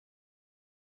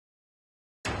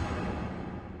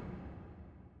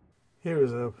Here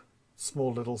is a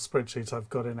small little spreadsheet I've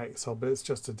got in Excel, but it's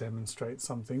just to demonstrate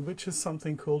something, which is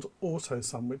something called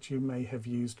AutoSum, which you may have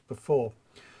used before.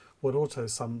 What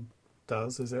AutoSum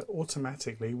does is it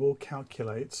automatically will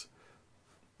calculate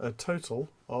a total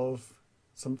of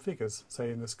some figures,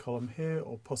 say in this column here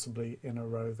or possibly in a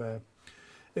row there.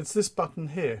 It's this button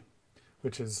here,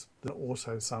 which is the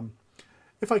AutoSum.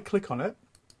 If I click on it,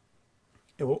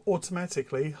 it will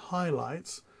automatically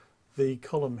highlight the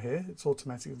column here. It's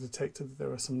automatically detected that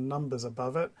there are some numbers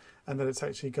above it, and then it's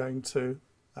actually going to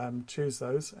choose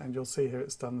those, and you'll see here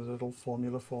it's done a little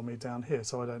formula for me down here,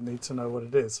 so I don't need to know what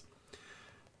it is.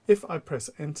 If I press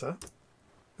enter,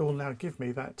 it will now give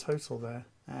me that total there,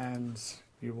 and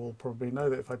you will probably know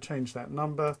that if I change that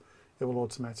number, it will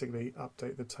automatically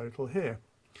update the total here.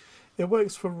 It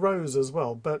works for rows as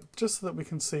well, but just so that we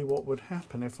can see what would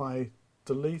happen if I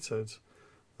deleted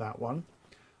that one,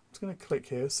 I'm just going to click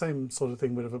here. Same sort of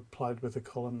thing would have applied with the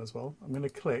column as well. I'm going to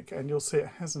click and you'll see it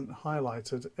hasn't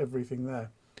highlighted everything there.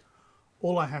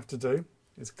 All I have to do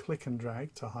is click and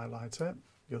drag to highlight it.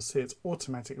 You'll see it's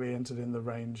automatically entered in the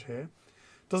range here.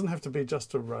 It doesn't have to be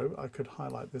just a row. I could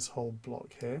highlight this whole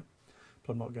block here,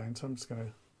 but I'm not going to. I'm just going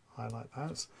to highlight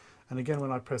that. And again,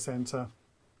 when I press enter,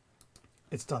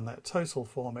 it's done that total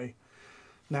for me.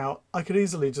 Now, I could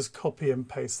easily just copy and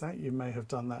paste that. You may have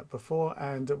done that before,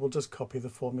 and it will just copy the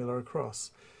formula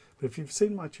across. But if you've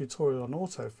seen my tutorial on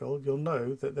autofill, you'll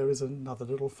know that there is another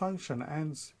little function,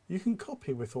 and you can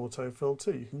copy with autofill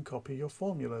too. You can copy your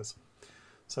formulas.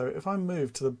 So if I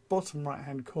move to the bottom right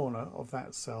hand corner of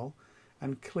that cell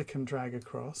and click and drag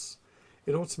across,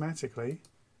 it automatically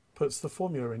puts the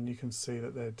formula in. You can see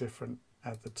that they're different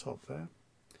at the top there.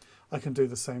 I can do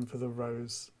the same for the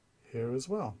rows here as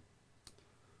well.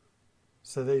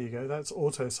 So there you go, that's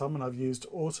AutoSum, and I've used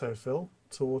autofill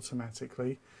to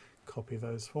automatically copy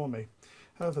those for me.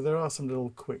 However, there are some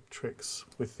little quick tricks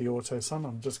with the AutoSum.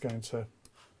 I'm just going to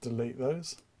delete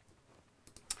those.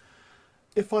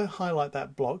 If I highlight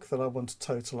that block that I want to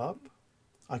total up,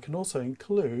 I can also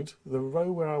include the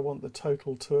row where I want the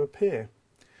total to appear.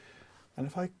 And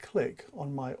if I click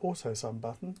on my AutoSum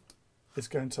button, it's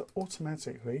going to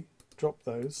automatically drop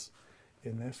those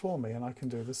in there for me, and I can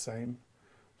do the same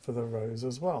for the rows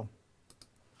as well.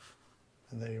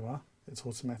 And there you are, it's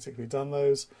automatically done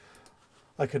those.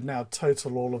 I could now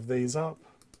total all of these up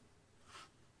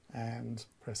and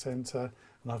press enter,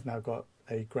 and I've now got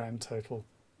a grand total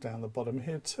down the bottom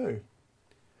here too.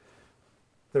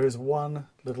 There is one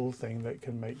little thing that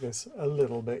can make this a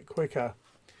little bit quicker.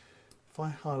 If I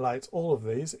highlight all of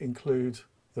these, include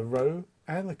the row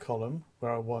and the column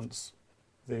where I want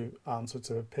the answer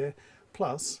to appear,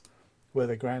 plus where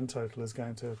the grand total is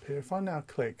going to appear. If I now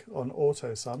click on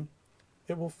AutoSum,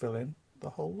 it will fill in the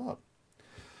whole lot.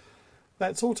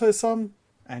 That's AutoSum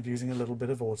and using a little bit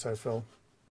of autofill.